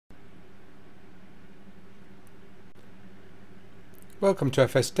Welcome to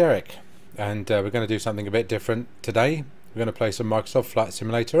FS Derek, and we're going to do something a bit different today. We're going to play some Microsoft Flight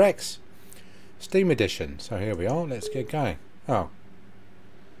Simulator X Steam Edition. So here we are, let's get going. Oh,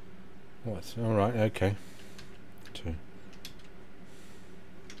 what's alright, okay.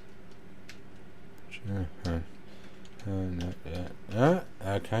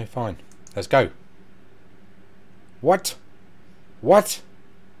 Okay, fine. Let's go. What? What?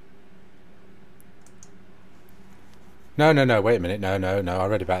 No, wait a minute. No, I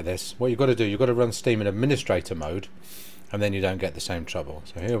read about this. What you've got to do, you've got to run Steam in administrator mode, and then you don't get the same trouble.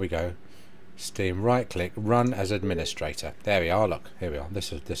 So here we go. Steam, right click, run as administrator. There we are, look. Here we are.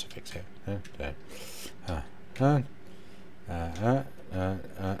 This will fix it.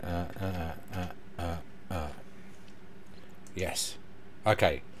 Yes.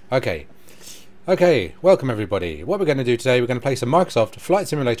 Okay. Welcome everybody. What we're going to do today, we're going to play some Microsoft Flight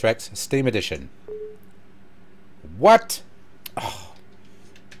Simulator X Steam Edition. What? Oh.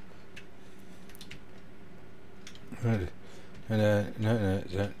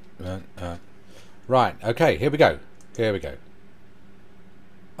 Right, okay, here we go.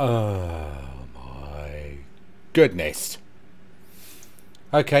 Oh my goodness.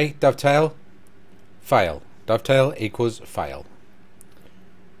 Okay, dovetail, fail. Dovetail equals fail.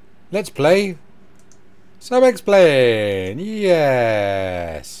 Let's play some explain.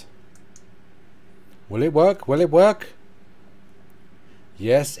 Yes. Will it work? Will it work?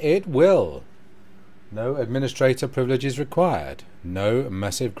 Yes, it will. No administrator privileges required. No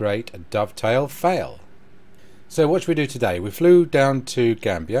massive great dovetail fail. So what should we do today? We flew down to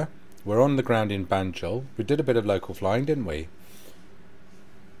Gambia. We're on the ground in Banjul. We did a bit of local flying, didn't we?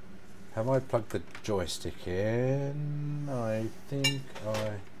 Have I plugged the joystick in? I think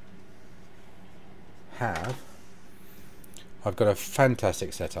I have. I've got a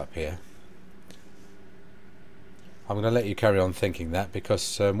fantastic setup here. I'm going to let you carry on thinking that,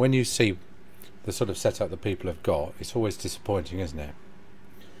 because when you see the sort of setup that people have got, it's always disappointing, isn't it?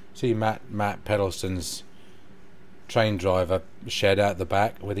 See Matt Pedalston's train driver shed out the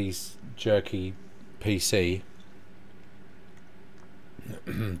back with his jerky PC.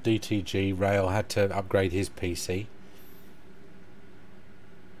 DTG Rail had to upgrade his PC.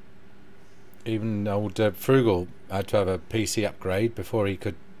 Even old Frugal had to have a PC upgrade before he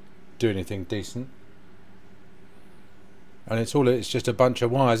could do anything decent. And it's just a bunch of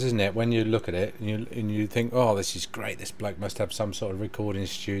wires, isn't it? When you look at it and you think, oh, this is great, this bloke must have some sort of recording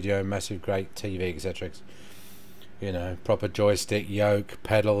studio, massive great TV, etc. You know, proper joystick, yoke,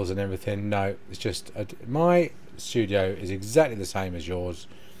 pedals and everything. No, it's just my studio is exactly the same as yours.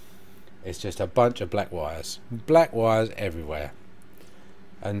 It's just a bunch of black wires everywhere,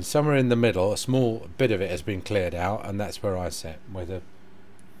 and somewhere in the middle a small bit of it has been cleared out, and that's where I sit with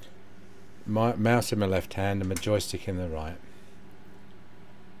my mouse in my left hand and my joystick in the right.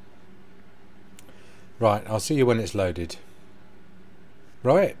 Right, I'll see you when it's loaded.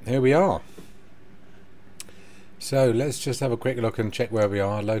 Right, here we are. So let's just have a quick look and check where we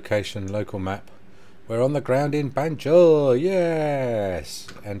are. Location, local map. We're on the ground in Banjul. Yes.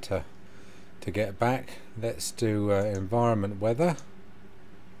 Enter to get back. Let's do environment weather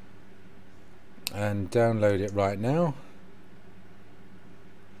and download it right now.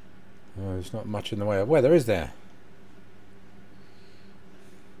 Oh, there's not much in the way of weather, is there?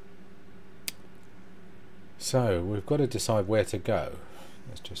 So we've got to decide where to go.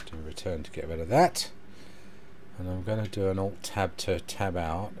 Let's just do return to get rid of that. And I'm going to do an alt tab to tab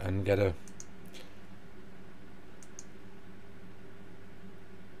out and get a...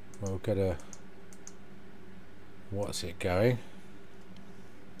 We'll get a... What's it going?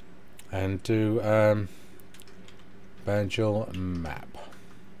 And do Banjul map.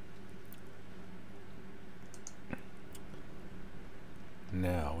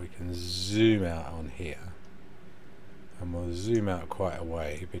 Now we can zoom out on here, and we'll zoom out quite a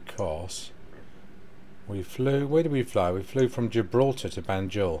way because we flew... Where did we fly? We flew from Gibraltar to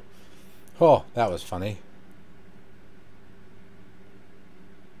Banjul. Oh, that was funny.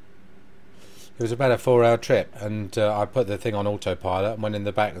 It was about a 4-hour trip, and I put the thing on autopilot and went in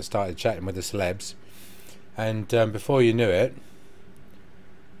the back and started chatting with the celebs, and before you knew it,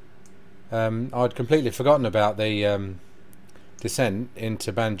 I'd completely forgotten about the descent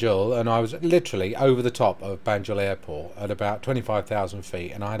into Banjul, and I was literally over the top of Banjul Airport at about 25,000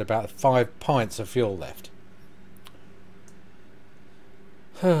 feet, and I had about 5 pints of fuel left.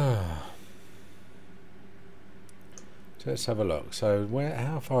 So let's have a look. So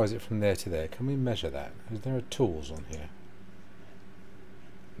how far is it from there to there? Can we measure that? Is there tools on here?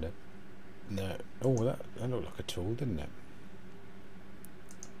 No. Oh, that looked like a tool, didn't it?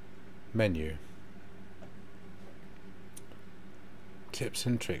 Menu. Tips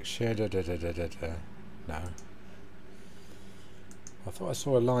and tricks. Yeah, no. I thought I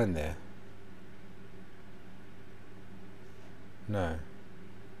saw a line there. No.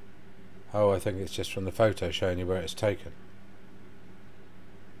 Oh, I think it's just from the photo showing you where it's taken.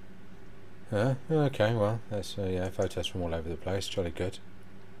 Okay, well, that's yeah, photos from all over the place. Jolly good.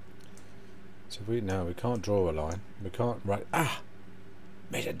 So we can't draw a line. We can't write.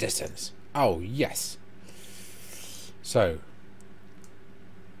 Measure distance. Oh yes. So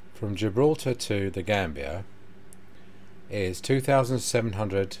from Gibraltar to the Gambia is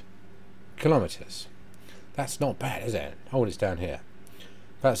 2,700 kilometers. That's not bad, is it? Hold it down here.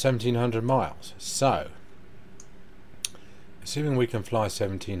 About 1,700 miles. So, assuming we can fly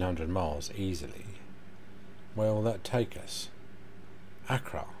 1,700 miles easily, where will that take us?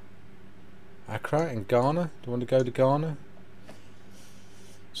 Accra. Accra in Ghana? Do you want to go to Ghana?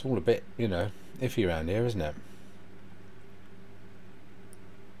 It's all a bit, you know, iffy around here, isn't it?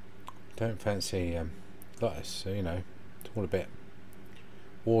 Don't fancy lettuce, you know, it's all a bit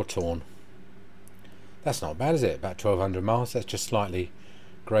war-torn. That's not bad, is it? About 1,200 miles. That's just slightly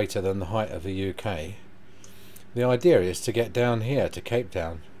greater than the height of the UK. The idea is to get down here to Cape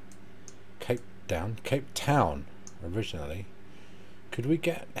Town originally. Could we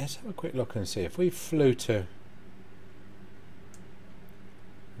get, let's have a quick look and see if we flew to,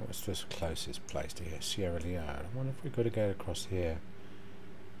 what's the closest place to here? Sierra Leone. I wonder if we could go across here.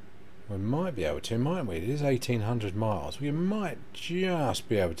 We might be able to, mightn't we? It is 1,800 miles. We might just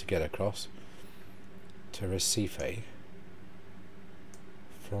be able to get across to Recife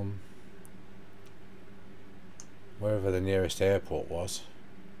from wherever the nearest airport was.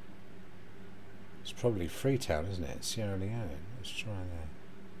 It's probably Freetown, isn't it? Sierra Leone. Let's try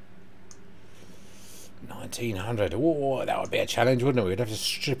that. 1,900. Oh, that would be a challenge, wouldn't it? We'd have to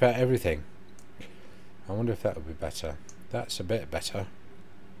strip out everything. I wonder if that would be better. That's a bit better.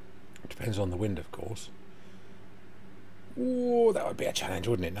 It depends on the wind, of course. Oh, that would be a challenge,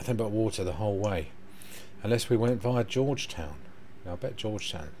 wouldn't it? Nothing but water the whole way. Unless we went via Georgetown. Now, I bet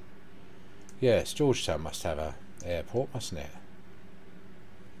Georgetown. Yes, Georgetown must have a airport, mustn't it?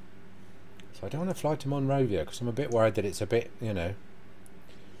 So I don't want to fly to Monrovia because I'm a bit worried that it's a bit, you know,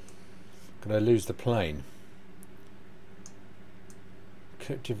 going to lose the plane.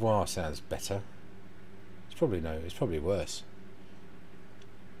 Côte d'Ivoire sounds better. It's probably worse.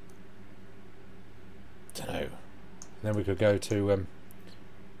 Don't know. And then we could go to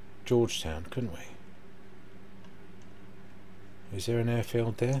Georgetown, couldn't we? Is there an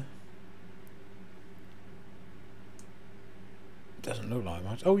airfield there? Doesn't look like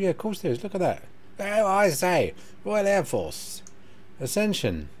much. Oh yeah, of course there is. Look at that. Oh, I say, Royal Air Force,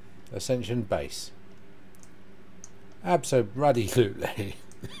 Ascension Base. Absolutely.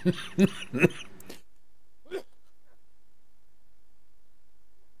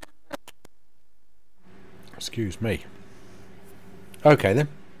 Excuse me. Okay then.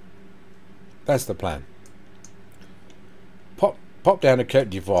 That's the plan. Pop down to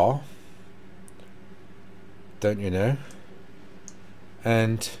Côte d'Ivoire, don't you know,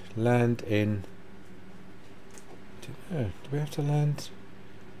 and land in. Do we have to land?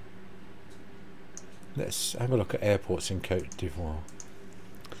 Let's have a look at airports in Côte d'Ivoire.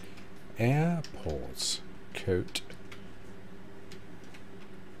 Airports, Côte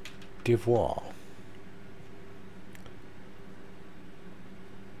d'Ivoire.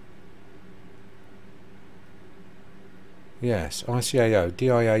 Yes, ICAO,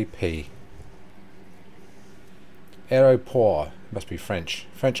 DIAP. Aéroport, must be French.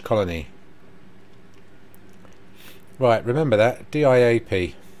 French colony. Right, remember that.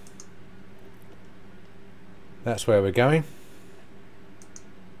 DIAP. That's where we're going.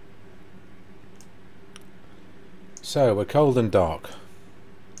 So, we're cold and dark.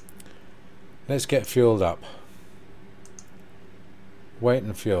 Let's get fueled up. Weight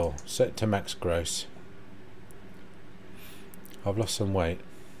and fuel. Set to max gross. I've lost some weight.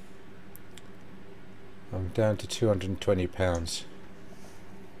 I'm down to 220 pounds.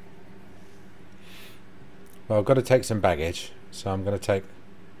 Well, I've got to take some baggage, so I'm going to take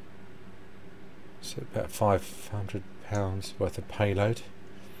about 500 pounds worth of payload,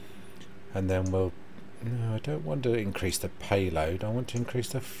 and then we'll. No, I don't want to increase the payload. I want to increase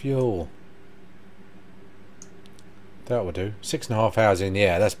the fuel. That will do. 6.5 hours in the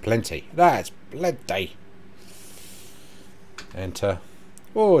air. That's plenty. That's plenty. Enter.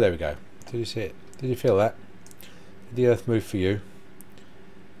 Oh, there we go. Did you see it? Did you feel that? Did the earth move for you?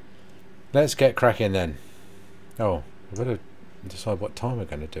 Let's get cracking then. Oh, we've got to decide what time we're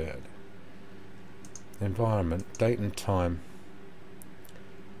going to do it. Environment, date and time.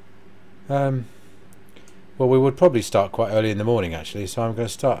 Well, we would probably start quite early in the morning actually, so I'm going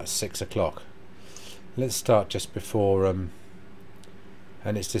to start at 6 o'clock. Let's start just before, and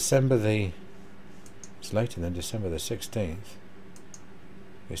it's December the, it's later than December the 16th.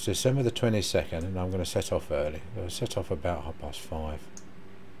 It's December the 22nd, and I'm going to set off early. I'll set off about 5:30.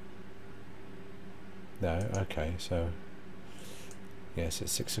 No, okay, so yes,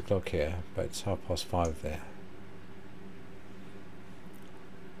 it's 6 o'clock here, but it's 5:30 there.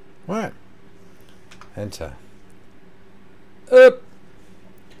 Right. Enter. Up.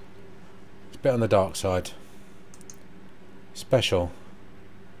 It's a bit on the dark side. Special.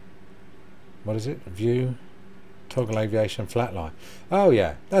 What is it? View. Toggle aviation flatline. Oh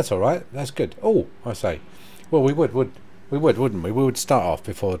yeah, that's all right. That's good. Oh, I say. Well, we would, wouldn't we? We would start off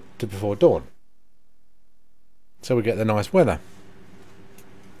before dawn, so we get the nice weather.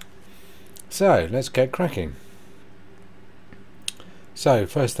 So let's get cracking. So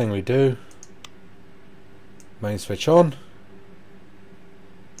first thing we do, main switch on,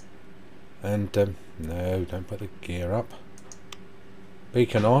 and no, don't put the gear up.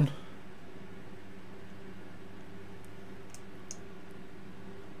 Beacon on.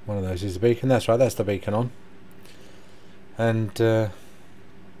 One of those is the beacon. That's right, that's the beacon on. And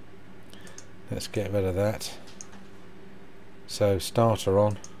let's get rid of that. So starter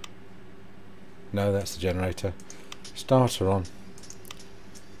on. No, that's the generator. Starter on.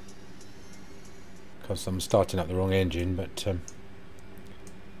 Because I'm starting up the wrong engine, but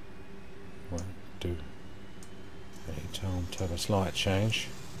won't do any time to have a slight change.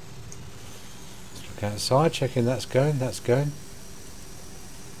 Let's look outside, checking that's going. That's going.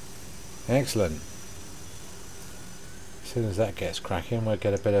 Excellent. As soon as that gets cracking, we'll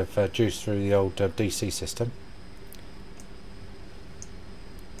get a bit of juice through the old DC system.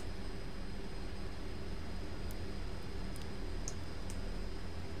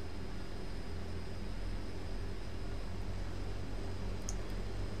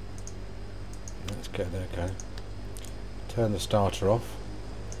 Let's get there going. Turn the starter off.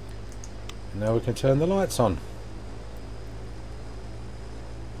 And now we can turn the lights on.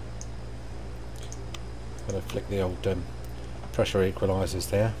 Got to flick the old pressure equalizers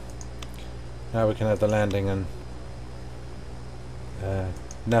there. Now we can have the landing and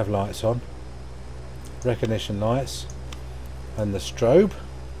nav lights on, recognition lights, and the strobe.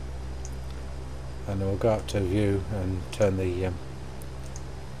 And then we'll go up to view and turn the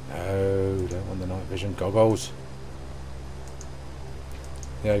no, don't want the night vision goggles.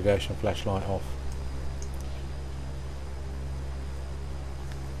 The aviation flashlight off.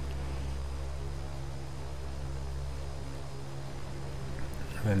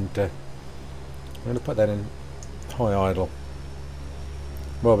 And I'm going to put that in high idle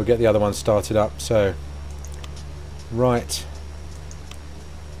while we get the other one started up. So right,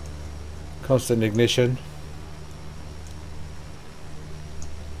 constant ignition.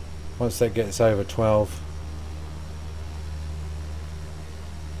 Once that gets over 12,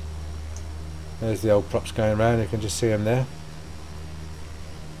 there's the old props going around. You can just see them there.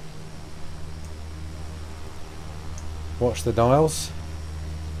 Watch the dials.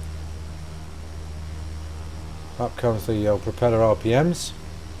 Up comes the old propeller RPMs.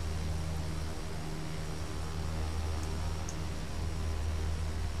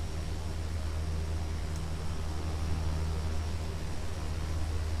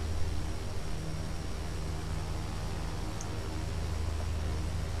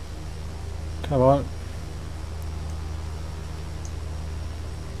 Come on.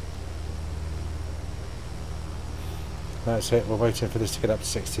 That's it, we're waiting for this to get up to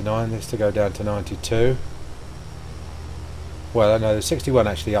 69, this to go down to 92. Well, no, the 61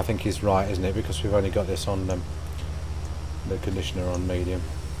 actually I think is right, isn't it? Because we've only got this on the conditioner on medium.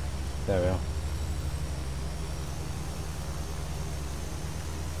 There we are.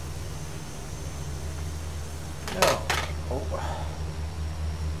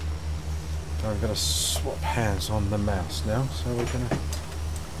 I'm going to swap hands on the mouse now, so we're going to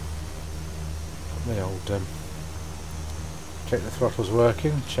put the old check the throttle's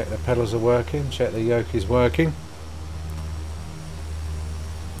working, check the pedals are working, check the yoke is working.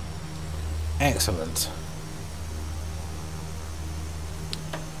 Excellent.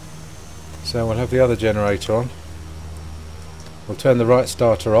 So we'll have the other generator on. We'll turn the right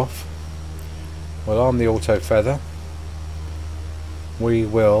starter off. We'll arm the auto feather. We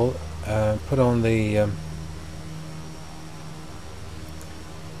will put on the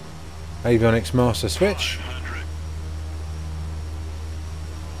avionics master switch.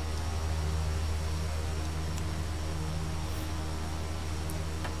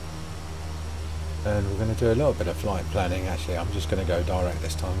 And we're going to do a little bit of flight planning. Actually, I'm just going to go direct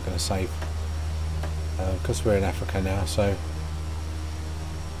this time. I'm going to save because we're in Africa now, so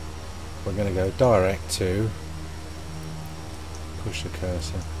we're going to go direct to, push the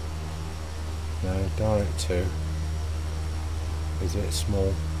cursor, no, direct to, is it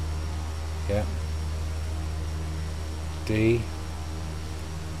small, yeah, D,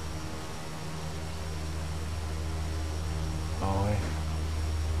 I,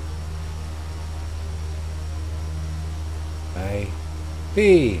 A,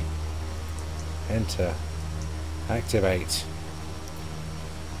 B, enter, activate,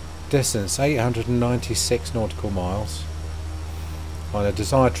 distance 896 nautical miles on a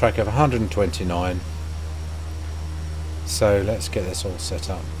desired track of 129. So let's get this all set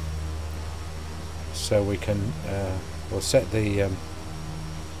up so we can we'll set the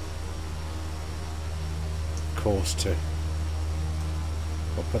course to,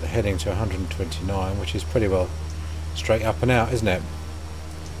 we'll put the heading to 129, which is pretty well straight up and out, isn't it?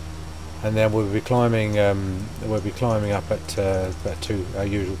 And then we'll be climbing up at about our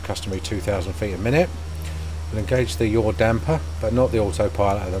usual customary 2,000 feet a minute. We'll engage the yaw damper, but not the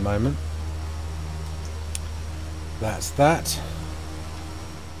autopilot at the moment. That's that.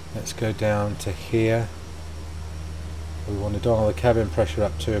 Let's go down to here. We want to dial the cabin pressure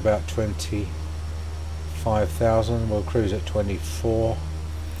up to about 25,000. We'll cruise at 24.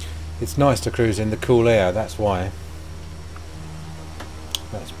 It's nice to cruise in the cool air, that's why.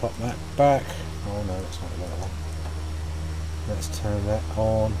 Let's pop that back. Oh no, that's not the right one. Let's turn that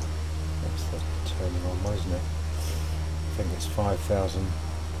on. That's the turning on one, isn't it? I think it's 5,000.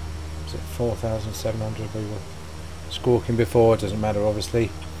 Is it 4,700 we were squawking before? It doesn't matter, obviously.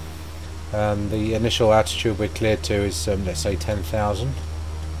 The initial altitude we're cleared to is, let's say, 10,000.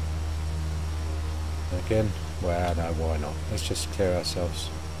 Again, well, no, why not? Let's just clear ourselves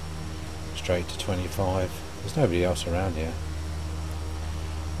straight to 25. There's nobody else around here.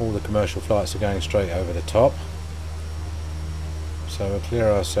 All the commercial flights are going straight over the top, so we'll clear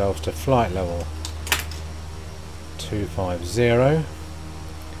ourselves to flight level 250.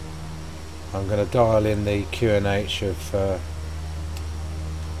 I'm going to dial in the QNH of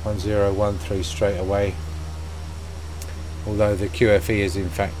 1013 straight away, although the QFE is in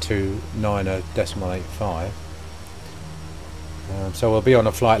fact 290.85. So we'll be on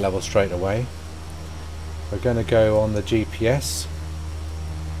a flight level straight away. We're going to go on the GPS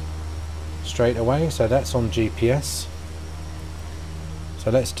straight away, so that's on GPS.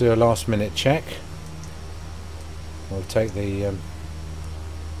 So let's do a last minute check. We'll take the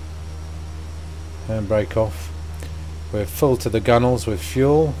handbrake off. We're full to the gunnels with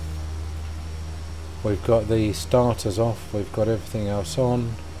fuel. We've got the starters off, we've got everything else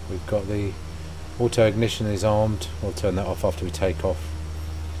on, we've got the auto ignition is armed. We'll turn that off after we take off.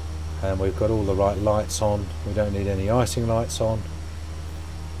 And we've got all the right lights on. We don't need any icing lights on.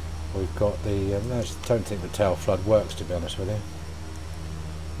 We've got the, I don't think the tail flood works, to be honest with you.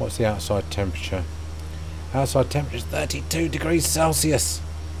 What's the outside temperature? Outside temperature is 32 degrees Celsius.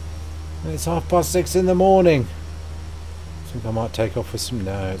 And it's 6:30 in the morning. I think I might take off with some,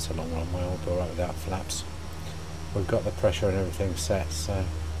 no, it's a long runway, I'll be alright without flaps. We've got the pressure and everything set, so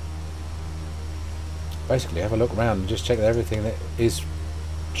basically have a look around and just check that everything that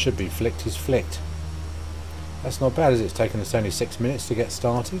should be flicked is flicked. That's not bad, is it? It's taken us only 6 minutes to get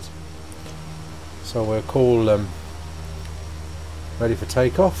started. So we'll call ready for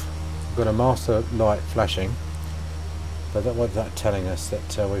takeoff. We've got a master light flashing, but what's that telling us?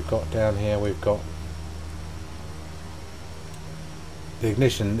 That we've got down here, we've got the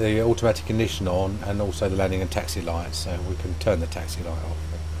ignition, the automatic ignition on, and also the landing and taxi lights, so we can turn the taxi light off.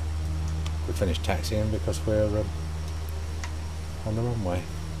 We finished taxiing because we're on the runway.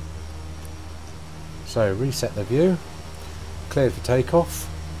 So reset the view, cleared for takeoff,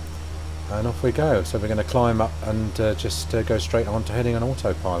 and off we go. So we're going to climb up and just go straight on to heading on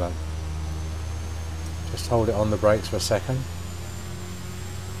autopilot. Just hold it on the brakes for a second,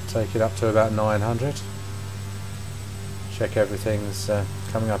 take it up to about 900, check everything's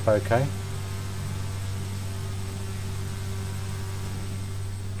coming up okay.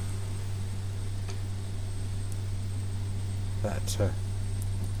 That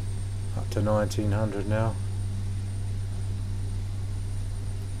up to 1900 now.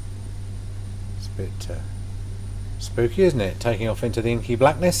 It's a bit spooky, isn't it? Taking off into the inky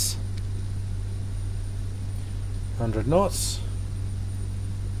blackness. 100 knots.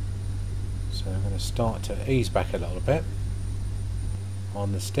 So I'm going to start to ease back a little bit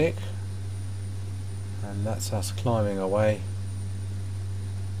on the stick, and that's us climbing away.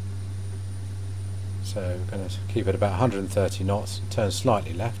 So we're going to keep it about 130 knots, turn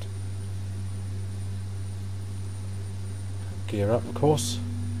slightly left. Gear up, of course.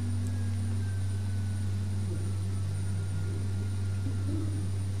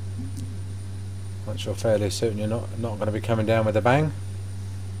 sure fairly soon you're not going to be coming down with a bang.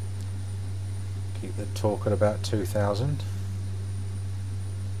 Keep the torque at about 2000.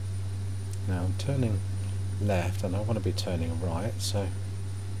 Now I'm turning left and I want to be turning right, so,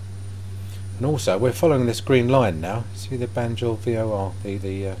 and also we're following this green line now. See the Banjul VOR,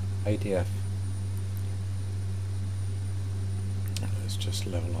 the ADF. Let's just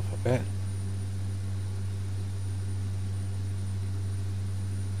level off a bit.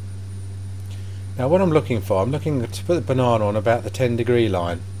 Now what I'm looking for, I'm looking to put the banana on about the 10-degree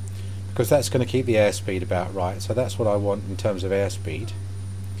line, because that's going to keep the airspeed about right. So that's what I want in terms of airspeed.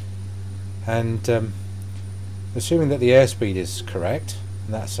 And assuming that the airspeed is correct,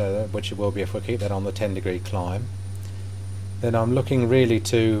 and that's which it will be if we keep that on the 10-degree climb, then I'm looking really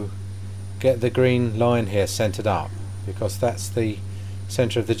to get the green line here centered up, because that's the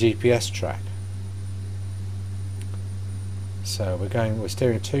center of the GPS track. So we're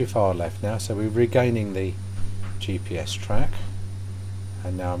steering too far left now, so we're regaining the GPS track,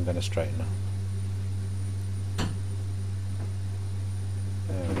 and now I'm going to straighten up.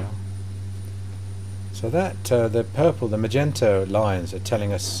 There we go. So that the purple, the magenta lines are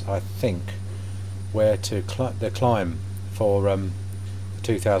telling us, I think, where to climb for the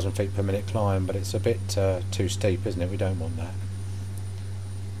 2,000 feet per minute climb, but it's a bit too steep, isn't it? We don't want that.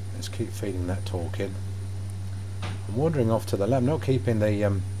 Let's keep feeding that torque in. I'm wandering off to the left. I'm not keeping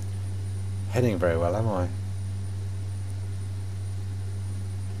the heading very well, am I?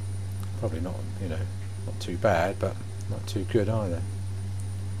 Probably not, you know, not too bad, but not too good either.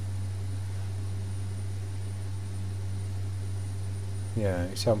 Yeah,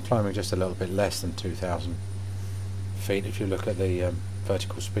 so I'm climbing just a little bit less than 2,000 feet if you look at the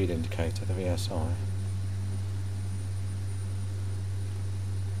vertical speed indicator, the VSI.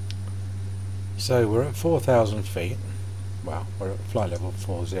 So we're at 4,000 feet. Well, we're at flight level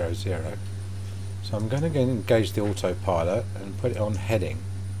 400. So I'm going to engage the autopilot and put it on heading,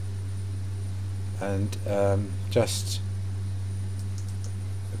 and just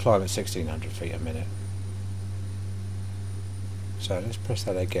climb at 1,600 feet a minute. So let's press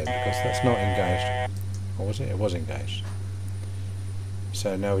that again, because that's not engaged. Or was it? It was engaged.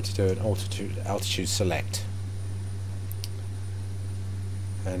 So now we to do an altitude select.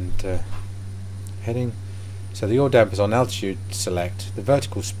 And heading. So the yaw damper's on altitude select. The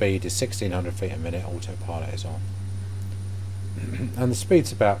vertical speed is 1,600 feet a minute. Autopilot is on. And the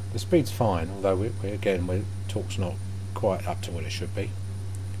speed's fine, although we torque's not quite up to what it should be.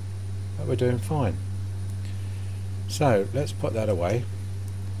 But we're doing fine. So let's put that away.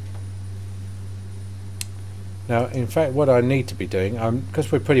 Now, in fact, what I need to be doing,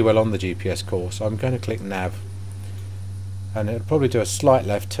 because we're pretty well on the GPS course, I'm going to click nav, and it'll probably do a slight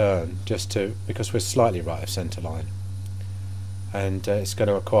left turn, because we're slightly right of centre line, and it's going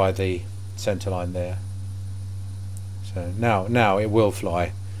to acquire the centre line there. So now it will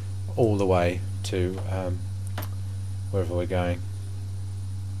fly all the way to wherever we're going.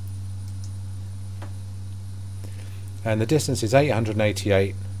 And the distance is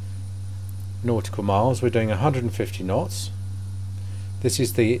 888 nautical miles. We're doing 150 knots. This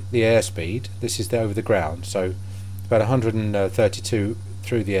is the airspeed. This is over the ground. So about 132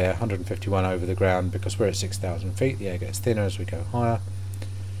 through the air, 151 over the ground, because we're at 6,000 feet. The air gets thinner as we go higher.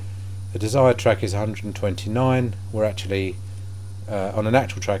 The desired track is 129. We're actually on an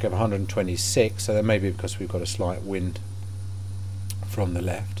actual track of 126, so that may be because we've got a slight wind from the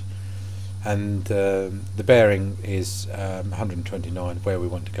left. And the bearing is 129, where we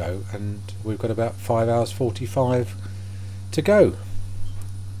want to go, and we've got about 5 hours 45 to go.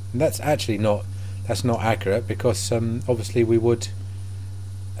 And that's actually not accurate, because obviously we would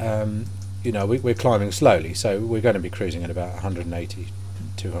you know, we're climbing slowly, so we're going to be cruising at about 180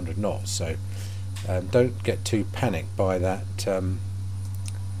 200 knots, so don't get too panicked by that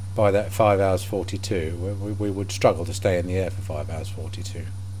 5 hours 42. We would struggle to stay in the air for 5 hours 42.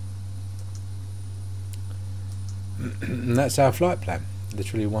 And that's our flight plan.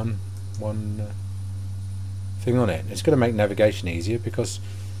 Literally one thing on it. It's going to make navigation easier, because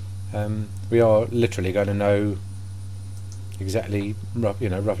we are literally going to know exactly,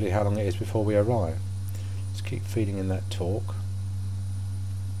 roughly how long it is before we arrive. Let's keep feeding in that torque,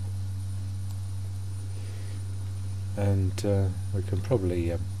 and we can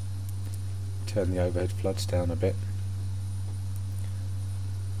probably turn the overhead floods down a bit.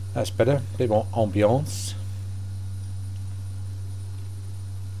 That's better. A bit more ambiance.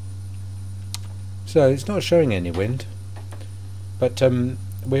 So it's not showing any wind, but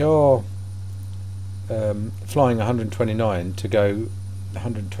we are flying 129 to go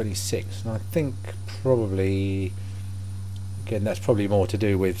 126, and I think probably Again, that's probably more to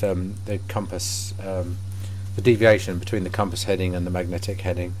do with the compass, the deviation between the compass heading and the magnetic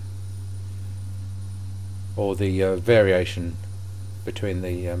heading, or the variation between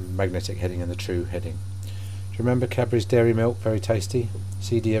the magnetic heading and the true heading. Do you remember Cadbury's Dairy Milk? Very tasty.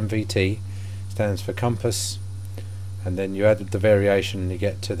 CDMVT stands for compass, and then you add the variation, you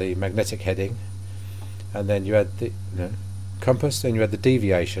get to the magnetic heading, and then you add the compass, then you add the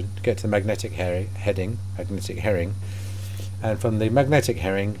deviation to get to the magnetic heading, magnetic herring, and from the magnetic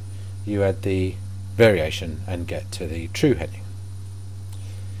herring you add the variation and get to the true heading.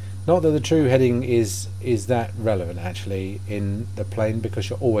 Not that the true heading is that relevant actually in the plane, because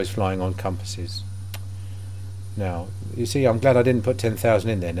you're always flying on compasses. Now you see, I'm glad I didn't put 10,000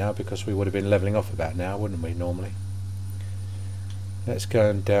 in there now, because we would have been levelling off about now, wouldn't we, normally? Let's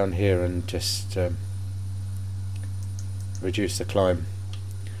go down here and just reduce the climb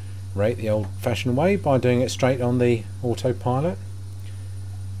rate the old-fashioned way by doing it straight on the autopilot,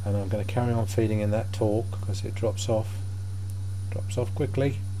 and I'm going to carry on feeding in that torque because it drops off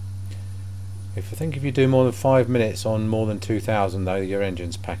quickly. I think if you do more than 5 minutes on more than 2,000 though, your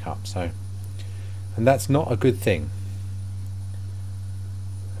engines pack up, and that's not a good thing,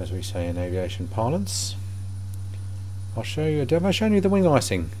 as we say in aviation parlance. I'll show you, have I shown you the wing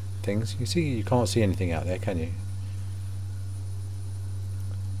icing things? You see, you can't see anything out there, can you?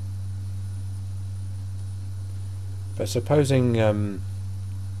 But supposing you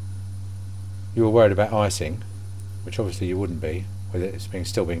were worried about icing, which obviously you wouldn't be with it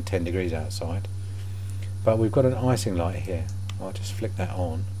still being 10 degrees outside, but we've got an icing light here. I'll just flick that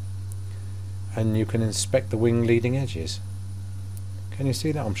on and you can inspect the wing leading edges. Can you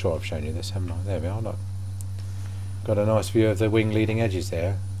see that? I'm sure I've shown you this, haven't I? There we are, look. Got a nice view of the wing leading edges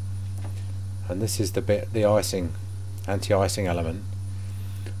there, and this is the bit, the icing, anti-icing element.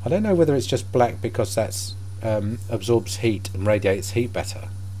 I don't know whether it's just black because that's absorbs heat and radiates heat better,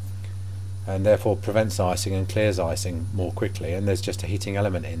 and therefore prevents icing and clears icing more quickly, and there's just a heating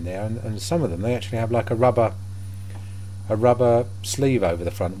element in there, and some of them they actually have like a rubber sleeve over the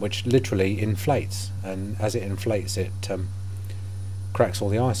front which literally inflates, and as it inflates it cracks all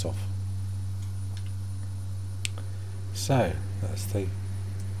the ice off. So that's the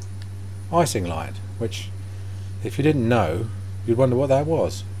icing light, which if you didn't know you'd wonder what that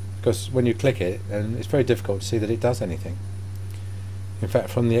was, because when you click it, and it's very difficult to see that it does anything. In fact,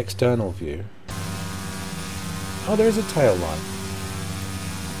 from the external view, oh, there is a tail light.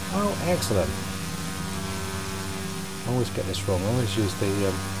 Oh, excellent. I always get this wrong. I always use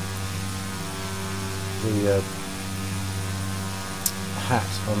the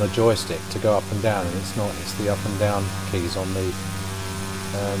hat on the joystick to go up and down, and it's not. It's the up and down keys on the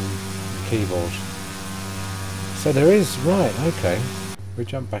keyboard. So there is, right, okay. We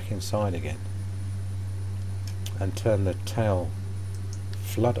jump back inside again and turn the tail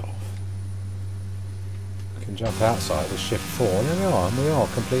flood off. We can jump outside with shift 4, and there we are, and we are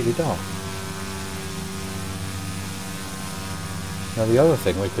completely dark. Now the other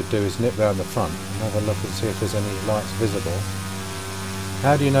thing we could do is nip round the front and have a look and see if there's any lights visible.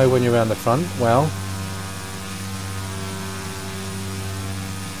 How do you know when you're around the front? Well,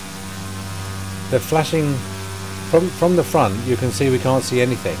 they're flashing from the front. You can see we can't see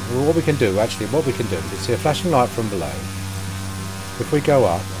anything. Well, what we can do, we can see a flashing light from below. If we go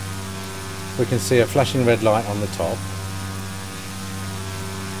up, we can see a flashing red light on the top.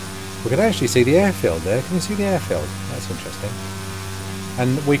 We can actually see the airfield there. Can you see the airfield? That's interesting.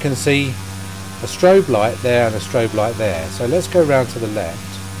 And we can see a strobe light there and a strobe light there. So let's go round to the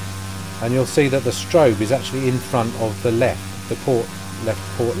left, and you'll see that the strobe is actually in front of the left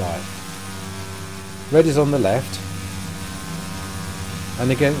port light. Red is on the left,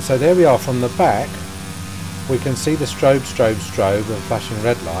 and again, so there we are from the back. We can see the strobe and flashing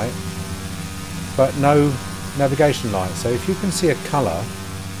red light, but no navigation light. So if you can see a colour,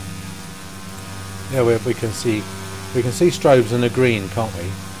 yeah, we can see strobes and a green, can't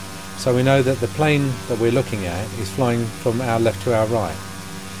we? So we know that the plane that we're looking at is flying from our left to our right.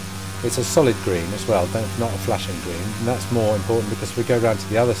 It's a solid green as well, not a flashing green, and that's more important because if we go round to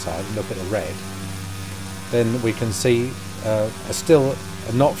the other side and look at the red, then we can see still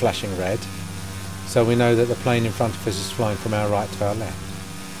a not flashing red, so we know that the plane in front of us is flying from our right to our left.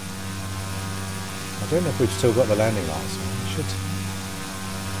 I don't know if we've still got the landing lights on. We should.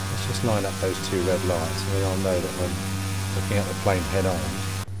 Let's just line up those two red lights and we all know that we're looking at the plane head on.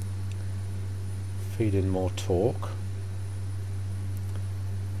 Feed in more torque.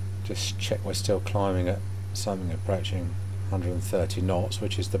 Just check we're still climbing at something approaching 130 knots,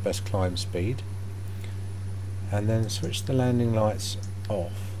 which is the best climb speed. And then switch the landing lights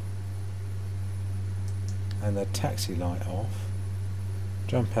off. and the taxi light off.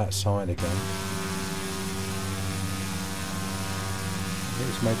 Jump outside again. I think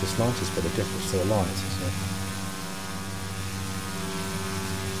it's made the slightest bit of difference to the lights, isn't it?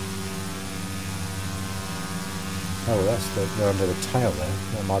 Oh, well, they're under the tail there.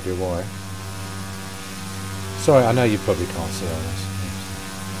 That might be why. Sorry, I know you probably can't see on this.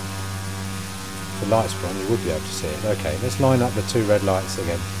 If the lights were on, you would be able to see it. Okay, let's line up the two red lights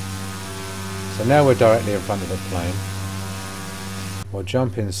again. So now we're directly in front of the plane. We'll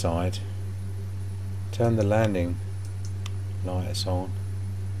jump inside. Turn the landing lights on.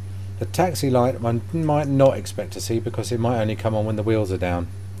 The taxi light one might not expect to see because it might only come on when the wheels are down.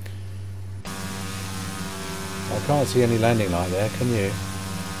 I can't see any landing light there, can you?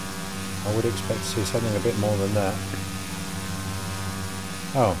 I would expect to see something a bit more than that.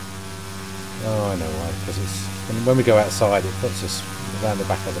 Oh, I know why, because it's when we go outside it puts us around the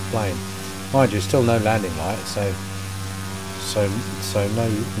back of the plane. Mind you, still no landing light, so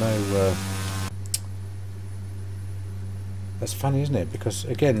no. That's funny, isn't it? Because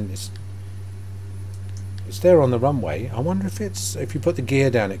again, it's there on the runway. I wonder if you put the gear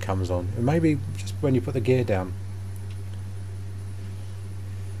down, it comes on. Maybe just when you put the gear down.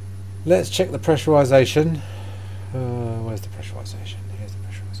 Let's check the pressurization. Where's the pressurization? Here's the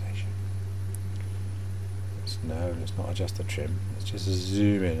pressurization. Let's not adjust the trim. Let's just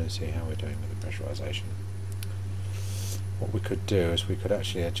zoom in and see how we're doing with the pressurization. What we could do is we could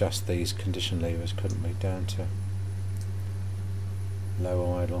actually adjust these condition levers, couldn't we, down to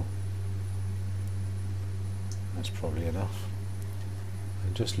low idle. That's probably enough.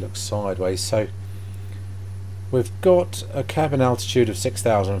 And just look sideways. So we've got a cabin altitude of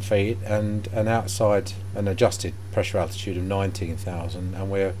 6,000 feet and an adjusted pressure altitude of 19,000, and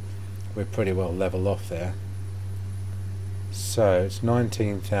we're pretty well level off there. So it's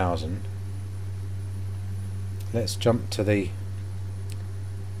 19,000. Let's jump to the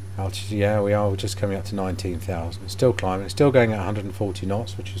altitude. Yeah, we are. We're just coming up to 19,000. Still climbing. Still going at 140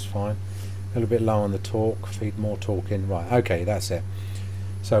 knots, which is fine. A little bit low on the torque. Feed more torque in. Right. Okay, that's it.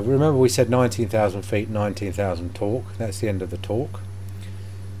 So remember we said 19,000 feet, 19,000 torque. That's the end of the torque.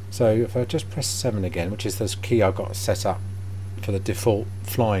 So if I just press 7 again, which is this key I've got set up for the default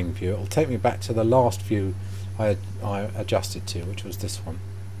flying view, it'll take me back to the last view I adjusted to, which was this one.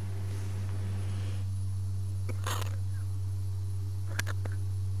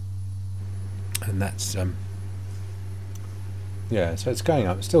 And that's yeah, so it's going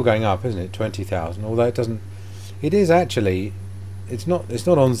up. It's still going up, isn't it? 20,000. Although it doesn't. It is actually. It's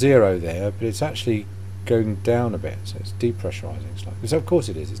not on 0 there, but it's actually going down a bit. So it's depressurizing slightly. So of course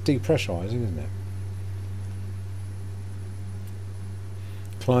it is. It's depressurizing, isn't it?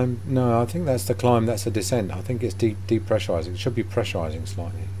 Climb. No, I think that's the climb. That's the descent. I think it's depressurizing. It should be pressurizing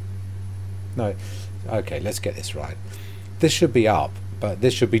slightly. No. Okay, let's get this right. This should be up, but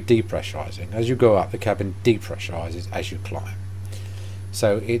this should be depressurizing. As you go up, the cabin depressurizes as you climb.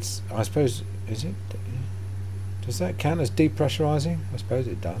 So it's, I suppose, is it? Does that count as depressurizing? I suppose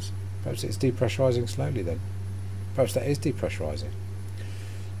it does. Perhaps it's depressurizing slowly then. Perhaps that is depressurizing.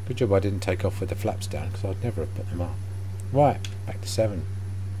 Good job I didn't take off with the flaps down, because I'd never have put them up. Right, back to 7.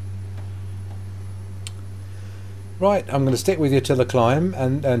 Right, I'm going to stick with you till the climb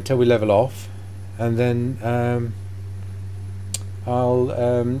and until we level off, and then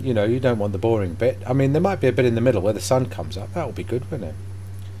I'll you know, you don't want the boring bit. I mean, there might be a bit in the middle where the sun comes up. That would be good, wouldn't it?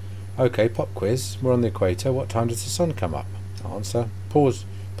 Okay, pop quiz. We're on the equator. What time does the sun come up? Answer. Pause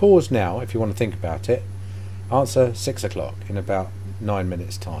now if you want to think about it. Answer 6 o'clock in about 9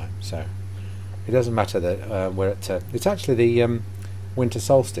 minutes time. So it doesn't matter that we're at. It's actually the winter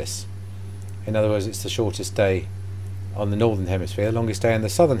solstice. In other words, it's the shortest day on the northern hemisphere, the longest day in the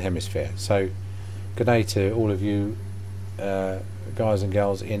southern hemisphere. So good day to all of you guys and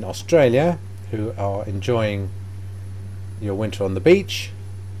girls in Australia who are enjoying your winter on the beach.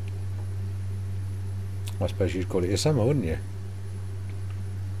 I suppose you'd call it your summer, wouldn't you?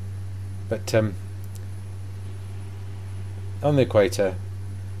 But on the equator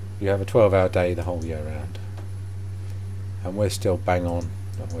you have a 12-hour day the whole year round, and we're still bang on.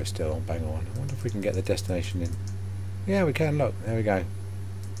 We're still on bang on. I wonder if we can get the destination in. Yeah, we can. Look, there we go.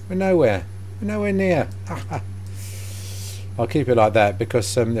 We're nowhere near. I'll keep it like that,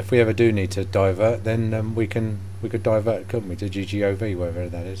 because if we ever do need to divert, then we could divert, couldn't we, to GGOV, wherever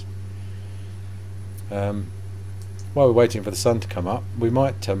that is. While we're waiting for the sun to come up, we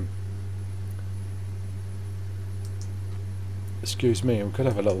might excuse me, we could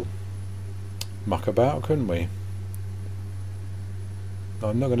have a little muck about, couldn't we? No,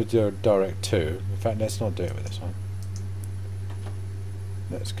 I'm not going to do a direct 2. In fact, let's not do it with this one.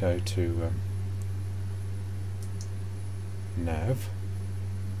 Let's go to Nav.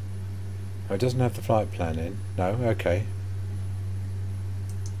 Oh, it doesn't have the flight plan in. No, okay.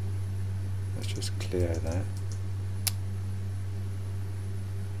 Let's just clear that.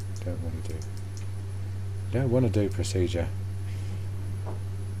 Don't want to do procedure.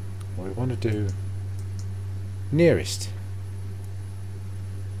 We want to do nearest.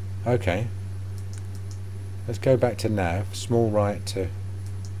 Okay. Let's go back to nav, small right to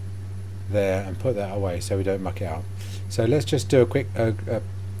there, and put that away so we don't muck it up. So let's just do a quick a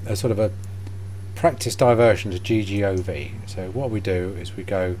sort of a practice diversion to GGOV. So what we do is we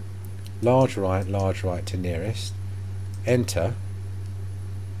go large right to nearest, enter.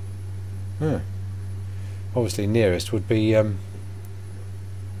 Obviously nearest would be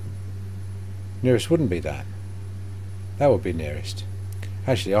nearest wouldn't be that. That would be nearest.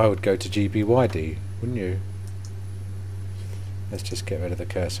 Actually, I would go to GBYD, wouldn't you? Let's just get rid of the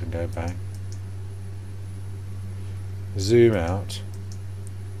cursor and go back. Zoom out.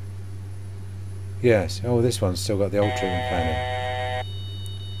 Yes. Oh, this one's still got the old treatment plan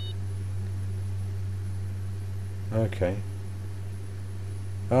in. Okay.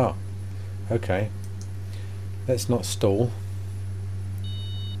 Oh. Okay. Let's not stall.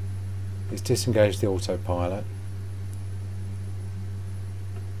 Let's disengage the autopilot.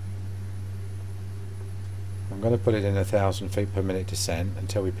 I'm going to put it in 1,000 feet per minute descent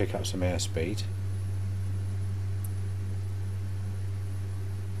until we pick up some airspeed.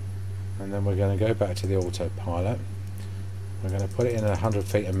 And then we're going to go back to the autopilot. We're going to put it in 100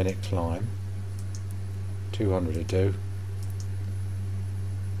 feet a minute climb. 200 to do.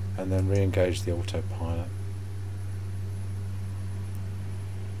 And then re-engage the autopilot.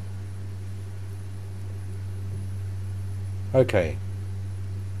 Okay.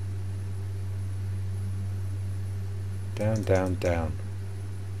 Down, down, down.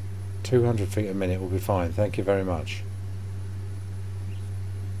 200 feet a minute will be fine. Thank you very much.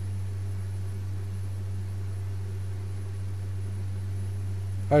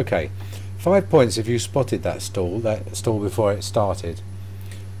 Okay. 5 points if you spotted that stall before it started.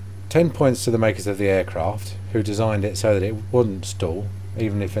 10 points to the makers of the aircraft, who designed it so that it wouldn't stall,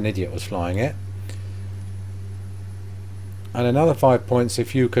 even if an idiot was flying it. And another 5 points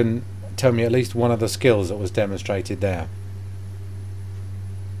if you can tell me at least one of the skills that was demonstrated there.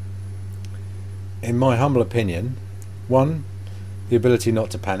 In my humble opinion, 1, the ability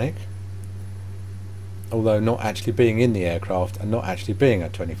not to panic, although not actually being in the aircraft and not actually being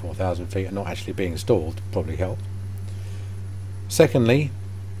at 24,000 feet and not actually being stalled probably helped. Secondly,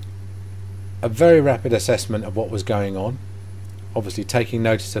 a very rapid assessment of what was going on, obviously taking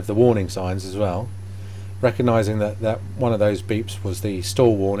notice of the warning signs as well, recognising that one of those beeps was the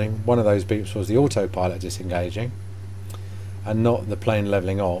stall warning, one of those beeps was the autopilot disengaging, and not the plane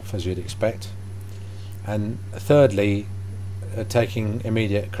levelling off as you'd expect. And thirdly, taking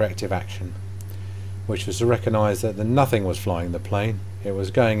immediate corrective action, which was to recognise that nothing was flying the plane. It was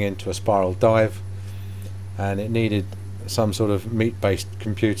going into a spiral dive, and it needed some sort of meat-based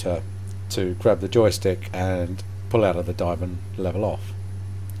computer to grab the joystick and pull out of the dive and level off.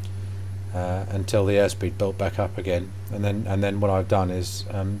 Until the airspeed built back up again, and then what I've done is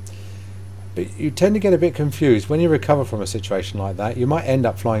but you tend to get a bit confused when you recover from a situation like that. You might end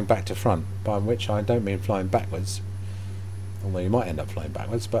up flying back to front, by which I don't mean flying backwards, although you might end up flying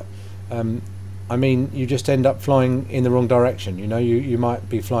backwards, but I mean you just end up flying in the wrong direction. You know, you might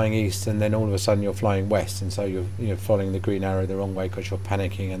be flying east and then all of a sudden you're flying west, and so you're following the green arrow the wrong way because you're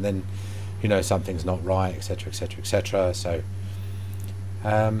panicking, and then you know something's not right, etc, etc, etc.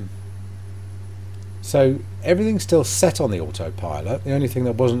 So everything's still set on the autopilot. The only thing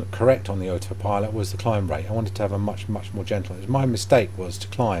that wasn't correct on the autopilot was the climb rate. I wanted to have a much more gentle. My mistake was to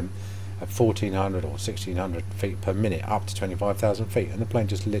climb at 1,400 or 1,600 feet per minute up to 25,000 feet, and the plane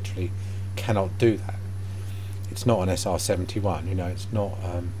just literally cannot do that. It's not an SR-71, you know. It's not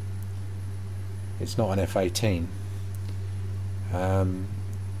an F-18.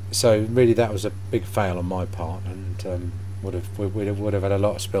 So really, that was a big fail on my part, and would have had a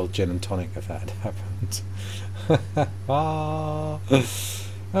lot of spilled gin and tonic if that had happened.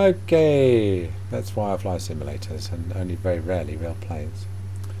 Okay, that's why I fly simulators and only very rarely real planes.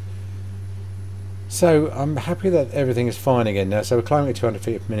 So I'm happy that everything is fine again now. So we're climbing at 200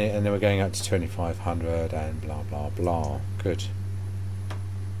 feet per minute, and then we're going up to 2,500 and blah blah blah. Good.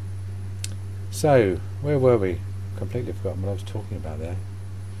 So where were we? Completely forgotten what I was talking about there.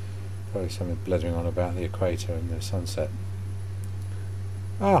 Probably something blithering on about the equator and the sunset.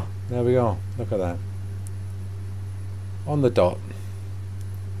 Ah, there we are. Look at that. On the dot.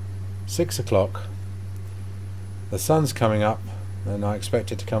 6 o'clock. The sun's coming up, and I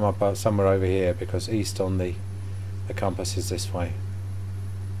expect it to come up somewhere over here, because east on the The compass is this way.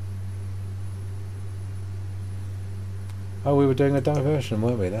 Oh, we were doing a diversion,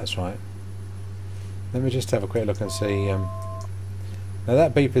 weren't we? That's right. Let me just have a quick look and see. Now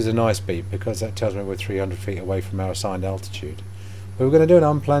that beep is a nice beep because that tells me we're 300 feet away from our assigned altitude. We were going to do an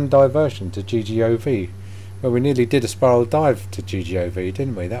unplanned diversion to GGOV. Well, we nearly did a spiral dive to GGOV,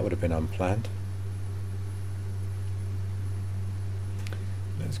 didn't we? That would have been unplanned.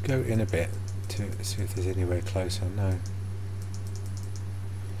 Let's go in a bit to see if there's anywhere closer. No.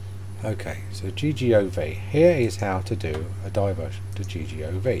 Okay, so GGOV. Here is how to do a diversion to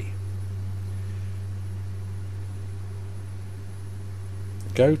GGOV.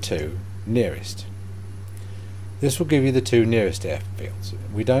 Go to nearest. This will give you the 2 nearest airfields.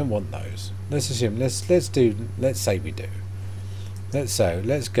 We don't want those. Let's assume. Let's say we do.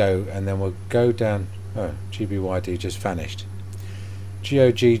 Let's go, and then we'll go down. Oh, GBYD just vanished.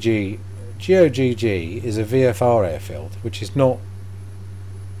 GOGG is a VFR airfield, which is not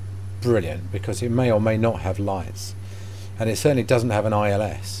brilliant because it may or may not have lights, and it certainly doesn't have an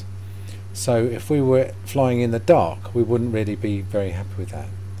ILS. So if we were flying in the dark, we wouldn't really be very happy with that.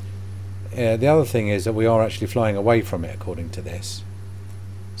 The other thing is that we are actually flying away from it according to this.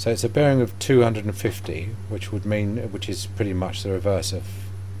 So it's a bearing of 250, which is pretty much the reverse of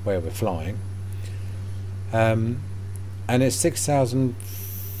where we're flying. And it's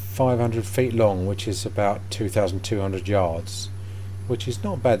 6,500 feet long, which is about 2,200 yards, which is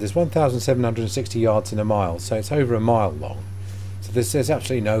not bad. There's 1,760 yards in a mile, so it's over a mile long. So there's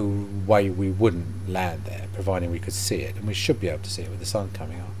absolutely no way we wouldn't land there, providing we could see it, and we should be able to see it with the sun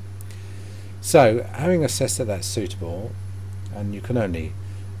coming up. So, having assessed that that's suitable, and you can only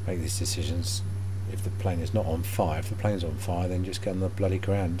make these decisions if the plane is not on fire. If the plane's on fire, then just get on the bloody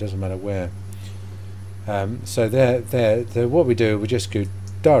ground. It doesn't matter where. So what we do, we just go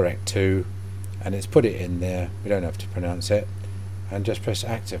direct to, and it's put it in there. We don't have to pronounce it, and just press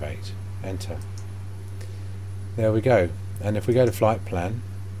activate, enter. There we go. And if we go to flight plan,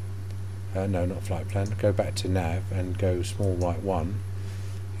 no, not flight plan, go back to nav and go small right 1,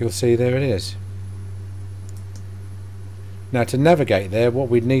 you'll see there it is. Now to navigate there, what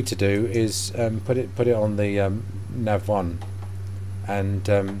we'd need to do is put it on the nav 1 and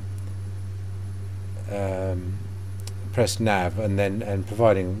press nav, and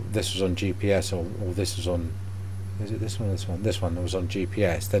providing this was on GPS or this was on, is it this one or this one? This one was on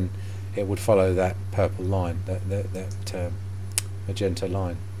GPS, then it would follow that purple line, that magenta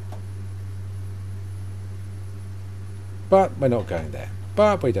line. But we're not going there.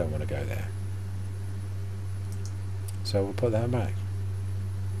 But we don't want to go there. So we'll put that back.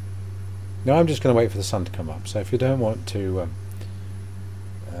 Now I'm just going to wait for the sun to come up. So if you don't want to,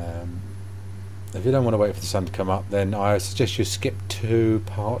 wait for the sun to come up, then I suggest you skip to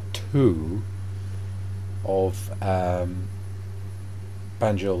part 2 of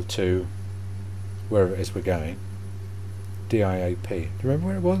Banjul to wherever it is we're going. DIAP. Do you remember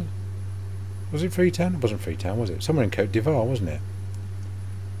where it was? Was it Freetown? It wasn't Freetown, was it? Somewhere in Côte d'Ivoire, wasn't it?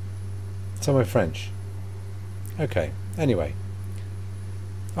 Somewhere French. Okay. Anyway,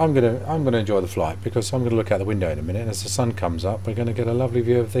 I'm gonna enjoy the flight because I'm gonna look out the window in a minute, and as the sun comes up, we're gonna get a lovely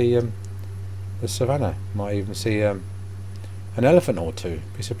view of the savannah. Might even see an elephant or two.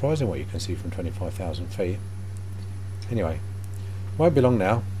 Be surprising what you can see from 25,000 feet. Anyway, won't be long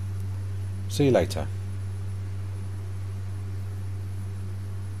now. See you later.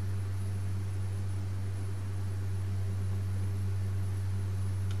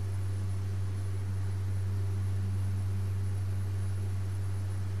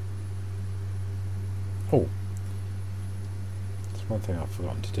 Oh, there's one thing I've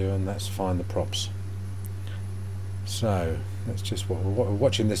forgotten to do, and that's find the props. So let's just, we're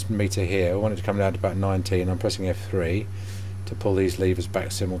watching this meter here. I want it to come down to about 19. I'm pressing F3 to pull these levers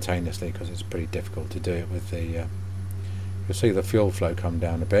back simultaneously because it's pretty difficult to do it with the you'll see the fuel flow come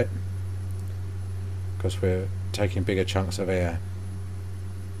down a bit because we're taking bigger chunks of air,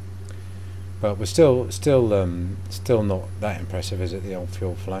 but we're still not that impressive, is it, the old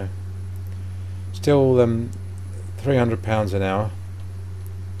fuel flow? Still 300 pounds an hour,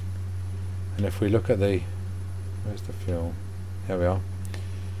 and if we look at the, where's the fuel? Here we are.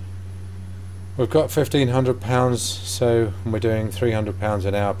 We've got 1,500 pounds, so we're doing 300 pounds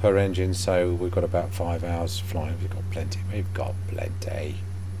an hour per engine, so we've got about 5 hours flying. We've got plenty. We've got plenty.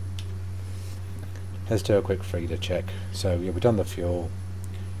 Let's do a quick feeder check. So yeah, we've done the fuel.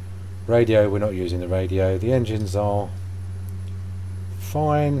 Radio, we're not using the radio. The engines are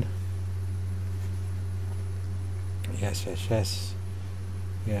fine. Yes, yes, yes.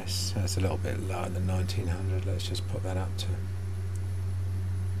 Yes, that's a little bit lower than 1900. Let's just put that up to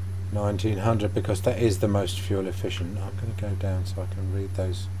 1900, because that is the most fuel efficient. I'm going to go down so I can read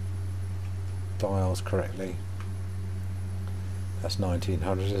those dials correctly. That's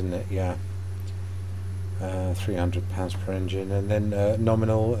 1900, isn't it? Yeah. 300 pounds per engine, and then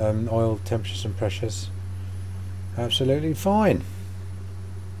nominal oil temperatures and pressures. Absolutely fine.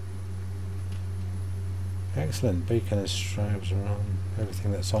 Excellent. Beacon and strobes are on.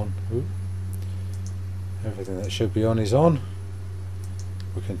 Everything that's on. Ooh. Everything that should be on is on.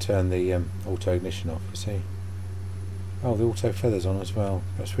 We can turn the auto ignition off, you see. Oh, the auto feather's on as well.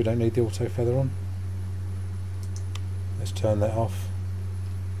 Perhaps we don't need the auto feather on. Let's turn that off.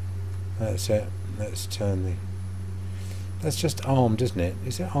 That's it. Let's turn the... That's just armed, isn't it?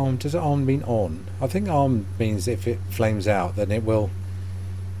 Is it armed? Does it armed mean on? I think armed means if it flames out, then it will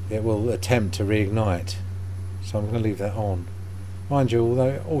attempt to reignite. So I'm going to leave that on. Mind you,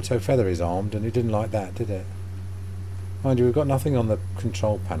 although auto feather is armed, and it didn't like that, did it? Mind you, we've got nothing on the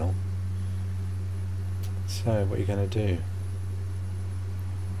control panel. So what are you going to do?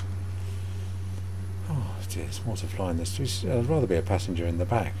 Oh dear, it's water flying this. I'd rather be a passenger in the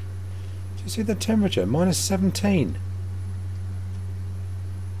back. Do you see the temperature? -17.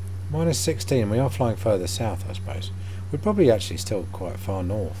 -16. We are flying further south, I suppose. We're probably actually still quite far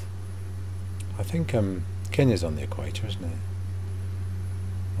north. I think Kenya's on the equator, isn't it?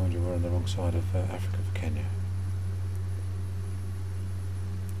 Mind you, we're on the wrong side of Africa for Kenya.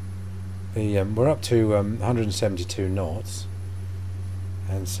 We're up to 172 knots,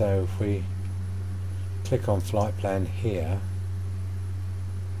 and so if we click on flight plan here,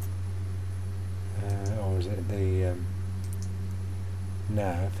 or is it the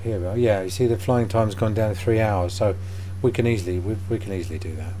nav? Here we are. Yeah, you see the flying time's gone down to 3 hours, so we can easily do that. We can easily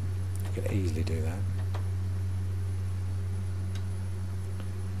do that.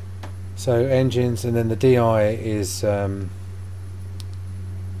 So engines, and then the DI is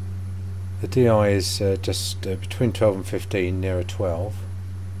just between 12 and 15, nearer 12.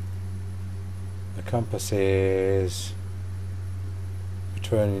 The compass is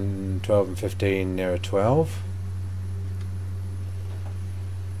between 12 and 15, nearer 12.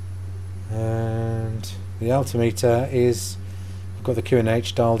 And the altimeter is, I've got the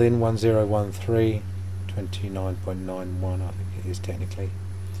QNH dialed in, 1013, 29.91 I think it is technically.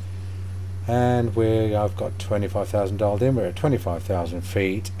 And I've got 25,000 dialed in. We're at 25,000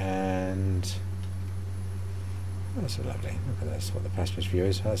 feet, and that's so lovely. Look at this, what the passenger's view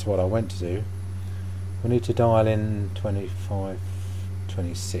is. That's what I went to do. We need to dial in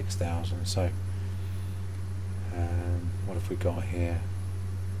 26,000. So what have we got here?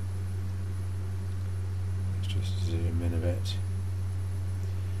 Let's just zoom in a bit.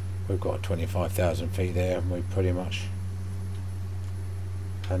 We've got 25,000 feet there, and we pretty much,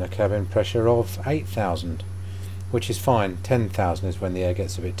 and a cabin pressure of 8,000, which is fine. 10,000 is when the air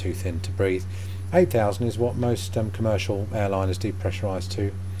gets a bit too thin to breathe. 8,000 is what most commercial airliners depressurise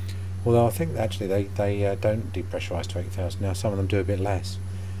to, although I think actually they don't depressurise to 8,000 now. Some of them do a bit less,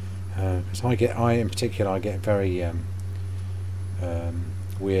 because I in particular get very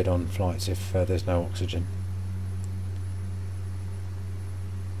weird on flights if there's no oxygen.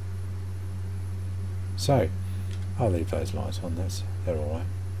 So I'll leave those lights on. They're all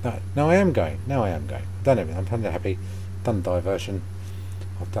right. No, I am going. Now I am going. I've done everything. I'm kind of happy. Done diversion.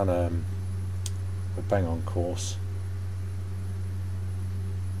 I've done a bang on course.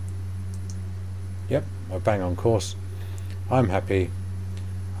 Yep, a bang on course. I'm happy.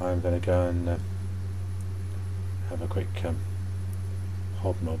 I'm going to go and have a quick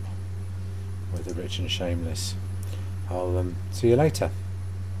hobnob with the rich and shameless. I'll see you later.